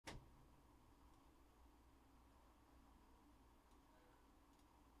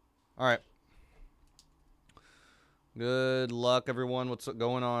All right. Good luck, everyone. What's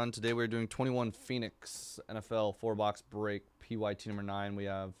going on? Today we're doing 21 Phoenix NFL 4-box break PYT number 9. We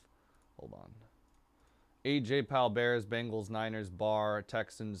have, hold on, AJ Powell, Bears, Bengals, Niners, Barr,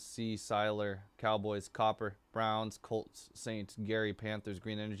 Texans, C, Seiler, Cowboys, Copper, Browns, Colts, Saints, Gary, Panthers,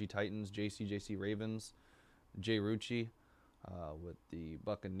 Green Energy, Titans, JC, Ravens, Jay Rucci with the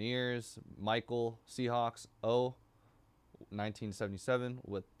Buccaneers, Michael, Seahawks, O, 1977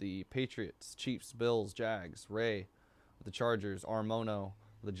 with the Patriots, Chiefs, Bills, Jags, Ray with the Chargers, Armono,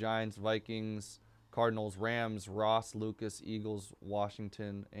 the Giants, Vikings, Cardinals, Rams, Ross, Lucas, Eagles,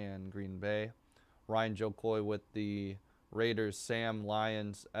 Washington, and Green Bay. Ryan Jokoy with the Raiders, Sam,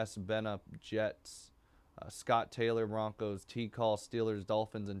 Lions, S. Benna, Jets, Scott Taylor, Broncos, T. Call, Steelers,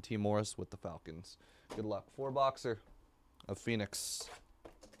 Dolphins, and T. Morris with the Falcons. Good luck. 4-boxer of Phoenix.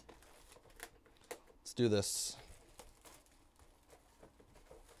 Let's do this.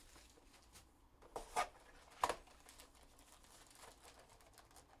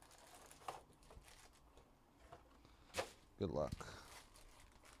 Good luck.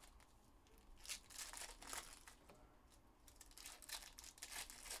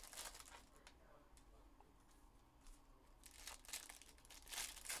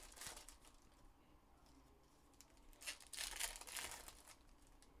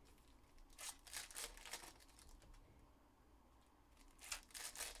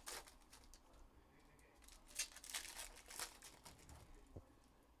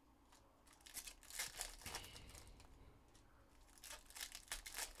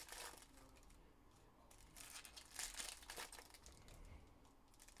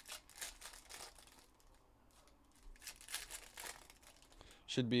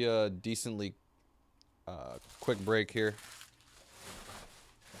 Should be a decently quick break here.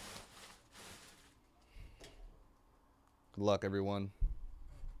 Good luck, everyone.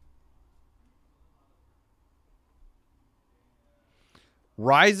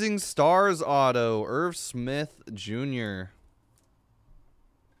 Rising Stars auto, Irv Smith Jr.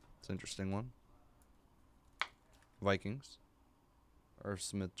 It's an interesting one. Vikings. Irv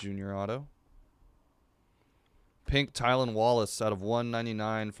Smith Jr. auto. Pink Tylan Wallace out of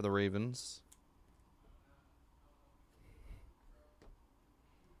 199 for the Ravens.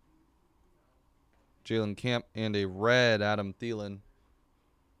 Jalen Camp and a red Adam Thielen.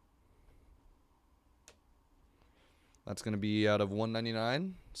 That's going to be out of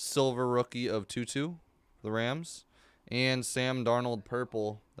 199. Silver rookie of 2-2 for the Rams. And Sam Darnold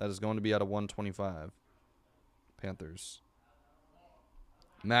purple. That is going to be out of 125. Panthers.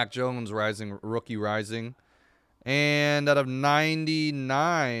 Mac Jones rookie rising. And out of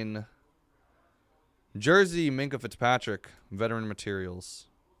 99, jersey, Minkah Fitzpatrick, veteran materials.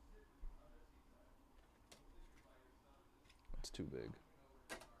 That's too big.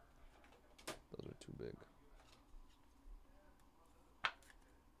 Those are too big.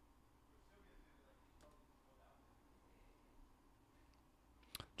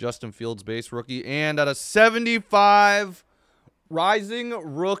 Justin Fields base rookie. And out of 75, rising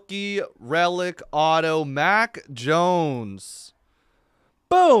rookie relic auto, Mac Jones.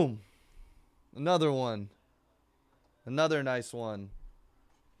 Boom. Another one. Another nice one.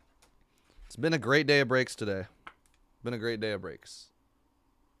 It's been a great day of breaks today. Been a great day of breaks.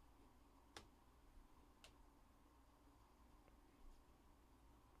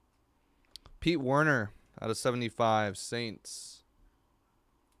 Pete Werner out of 75, Saints.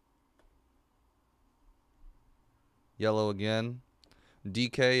 Yellow again.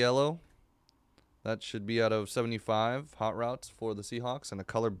 DK yellow. That should be out of 75. Hot routes for the Seahawks. And a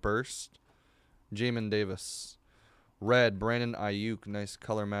color burst. Jamin Davis. Red. Brandon Ayuk. Nice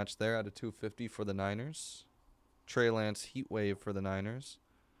color match there. Out of 250 for the Niners. Trey Lance heat wave for the Niners.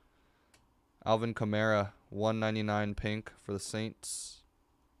 Alvin Kamara. 199 pink for the Saints.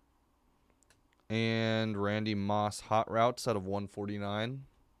 And Randy Moss hot routes out of 149.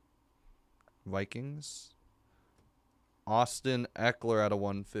 Vikings. Austin Eckler out of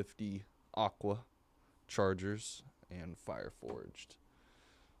 150. Aqua. Chargers. And Fire Forged.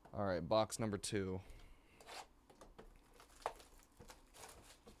 All right, box number 2.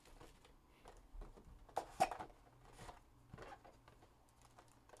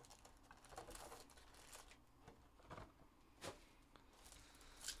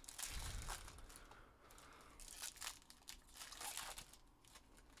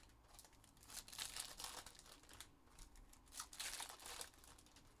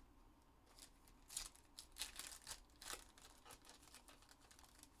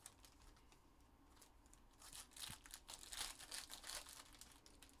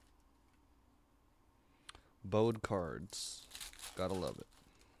 Bode cards. Gotta love it.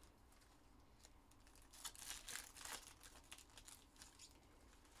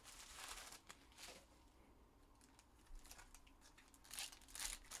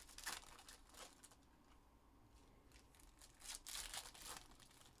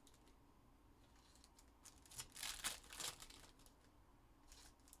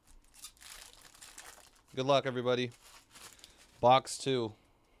 Good luck, everybody. Box 2.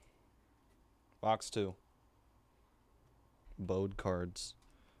 Box 2. Bode cards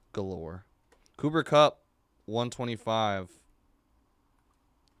galore. Cooper Cup, 125.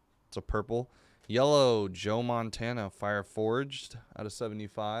 It's a purple. Yellow, Joe Montana, Fire Forged out of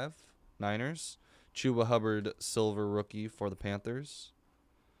 75. Niners. Chuba Hubbard, silver rookie for the Panthers.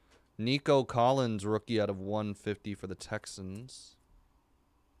 Nico Collins, rookie out of 150 for the Texans.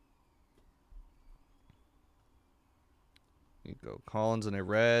 Nico Collins in a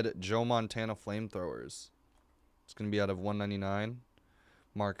red. Joe Montana Flamethrowers. It's going to be out of 199.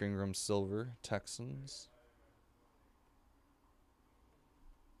 Mark Ingram, silver, Texans.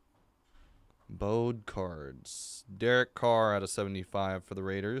 Bode cards. Derek Carr out of 75 for the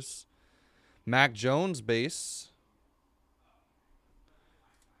Raiders. Mac Jones base.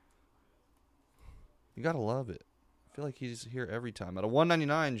 You got to love it. I feel like he's here every time. Out of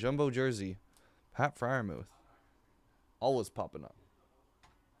 199, jumbo jersey. Pat Fryermuth. Always popping up.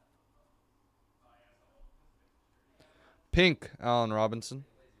 Pink, Allen Robinson.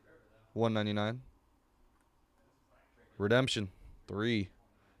 199. Redemption. 3.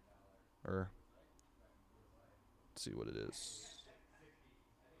 Or, let's see what it is.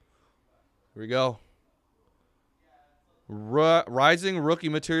 Here we go. Rising rookie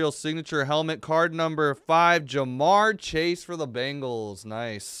material signature helmet card number 5. Jamar Chase for the Bengals.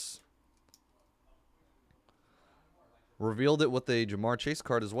 Nice. Revealed it with a Jamar Chase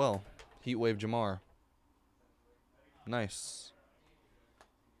card as well. Heatwave Jamar. Nice.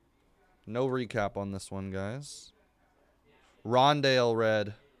 No recap on this one, guys. Rondale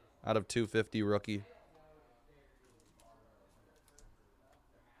red out of 250 rookie.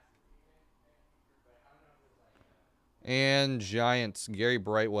 And Giants, Gary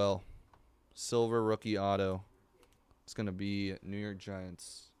Brightwell. Silver rookie auto. It's going to be New York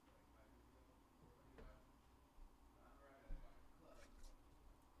Giants.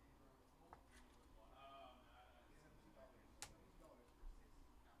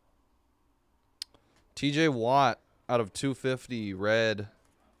 TJ Watt out of 250 red.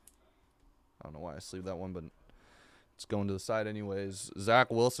 I don't know why I sleeved that one, but it's going to the side anyways.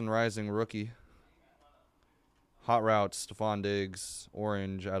 Zach Wilson rising rookie. Hot routes, Stephon Diggs,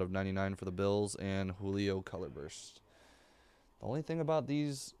 orange out of 99 for the Bills, and Julio color burst. The only thing about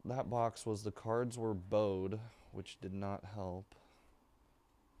that box was the cards were bowed, which did not help.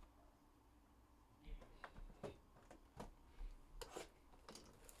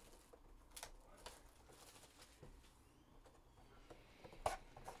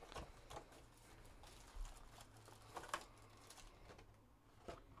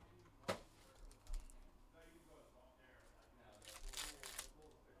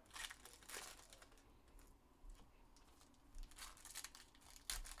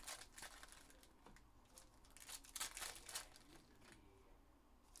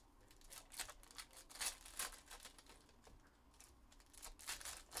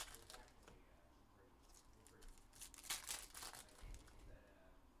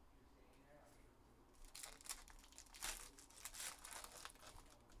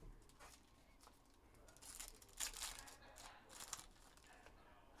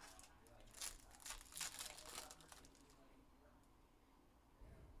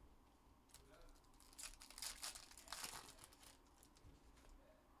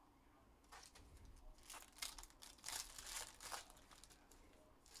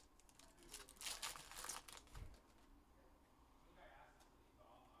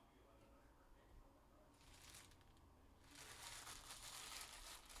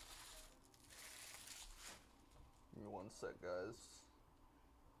 Give me one sec, guys.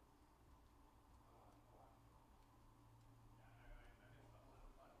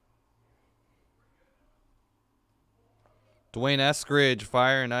 Dwayne Eskridge,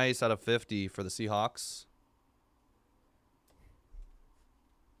 Fire and Ice out of 50 for the Seahawks.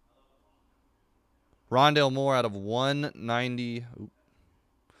 Rondale Moore out of 190.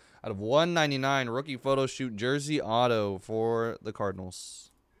 Out of 199, rookie photo shoot jersey auto for the Cardinals.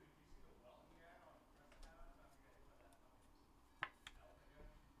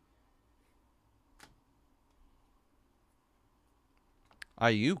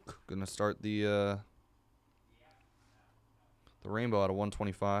 Ayuk gonna start the rainbow out of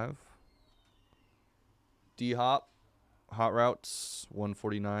 125. D-Hop, Hot Routes,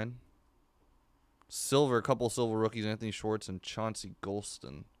 149. Silver, a couple silver rookies, Anthony Schwartz and Chauncey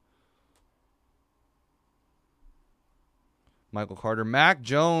Golston. Michael Carter. Mac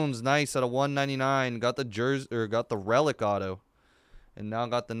Jones, nice out of 199. Got the jersey, or got the relic auto. And now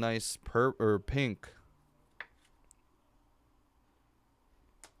got the nice pink.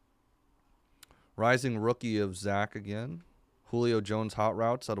 Rising rookie of Zach again. Julio Jones hot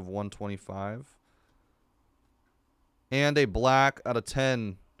routes out of 125. And a black out of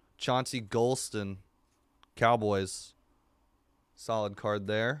 10. Chauncey Golston. Cowboys. Solid card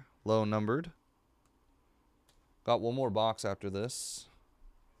there. Low numbered. Got one more box after this.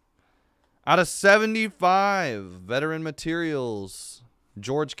 Out of 75. Veteran materials.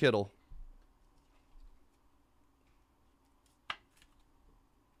 George Kittle.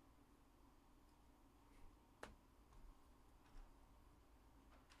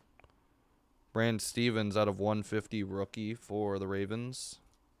 Brand Stevens out of 150 rookie for the Ravens.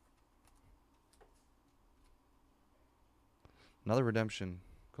 Another redemption.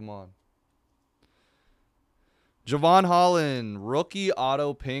 Come on. Javon Holland, rookie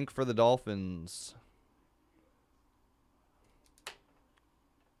auto pink for the Dolphins.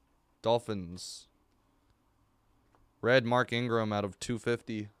 Dolphins. Red Mark Ingram out of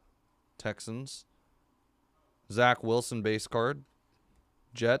 250. Texans. Zach Wilson base card.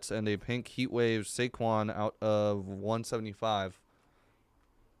 Jets, and a pink Heatwave Saquon out of 175.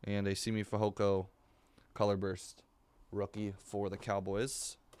 And a Simi Fehoko color burst rookie for the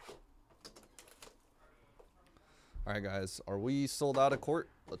Cowboys. All right, guys. Are we sold out of court?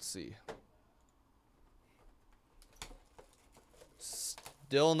 Let's see.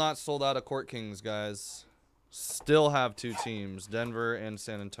 Still not sold out of Court Kings, guys. Still have two teams, Denver and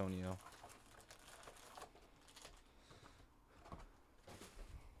San Antonio.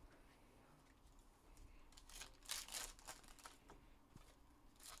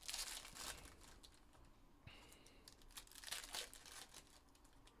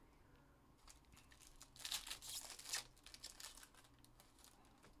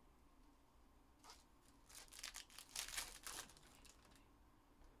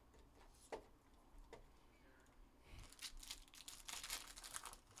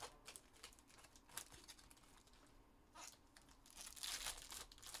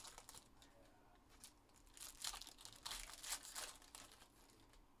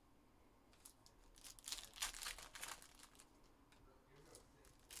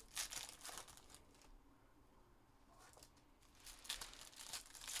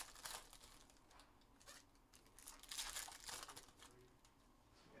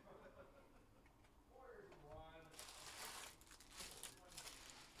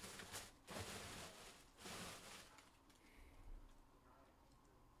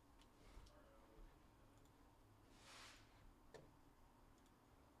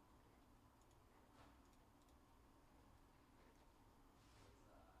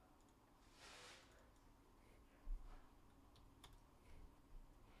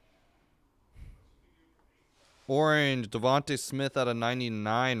 Orange, Devontae Smith out of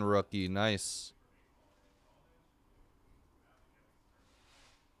 99 rookie. Nice.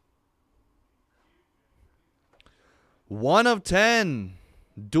 One of 10.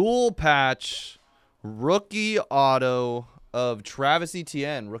 Dual patch. Rookie auto of Travis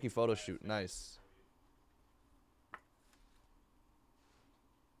Etienne. Rookie photo shoot. Nice.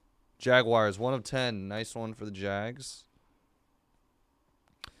 Jaguars. 1 of 10. Nice one for the Jags.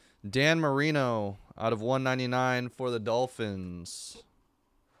 Dan Marino out of 199 for the Dolphins.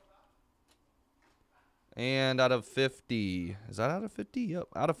 And out of 50. Is that out of 50? Yep.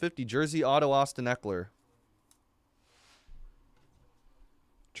 Out of 50. Jersey auto Austin Eckler.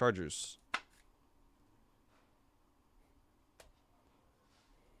 Chargers.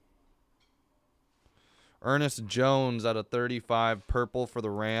 Ernest Jones out of 35. Purple for the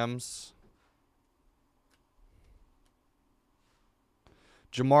Rams.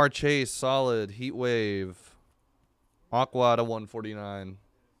 Jamar Chase, solid. Heat Wave. Aqua to 149.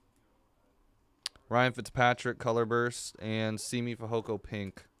 Ryan Fitzpatrick, color burst. And Simi Fehoko,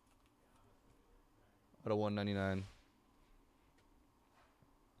 pink. Out of 199.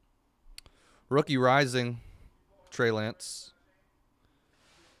 Rookie Rising. Trey Lance.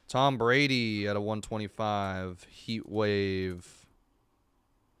 Tom Brady out of 125. Heat Wave.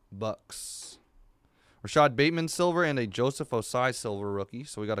 Bucks. Rashad Bateman silver and a Joseph Osai silver rookie.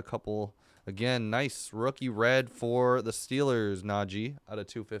 So we got a couple, again, nice rookie red for the Steelers, Najee, out of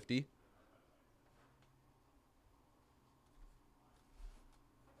 250.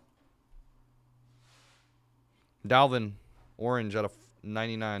 Dalvin, orange out of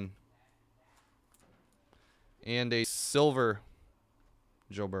 99. And a silver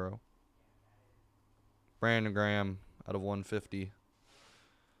Joe Burrow. Brandon Graham out of 150.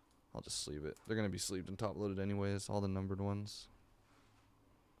 I'll just sleeve it. They're going to be sleeved and top loaded anyways, all the numbered ones.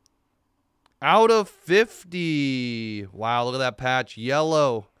 Out of 50. Wow, look at that patch.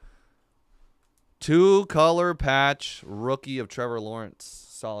 Yellow. 2-color patch rookie of Trevor Lawrence.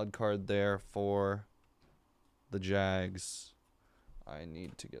 Solid card there for the Jags. I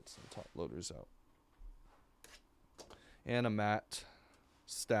need to get some top loaders out. And a Matt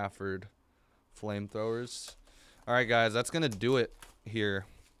Stafford flamethrowers. All right, guys, that's going to do it here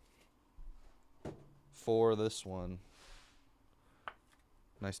for this one.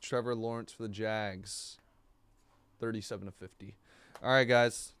 Nice Trevor Lawrence for the Jags. 37/50. All right,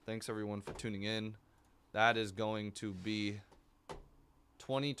 guys. Thanks, everyone, for tuning in. That is going to be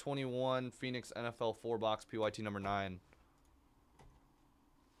 2021 Phoenix NFL 4-box PYT number 9.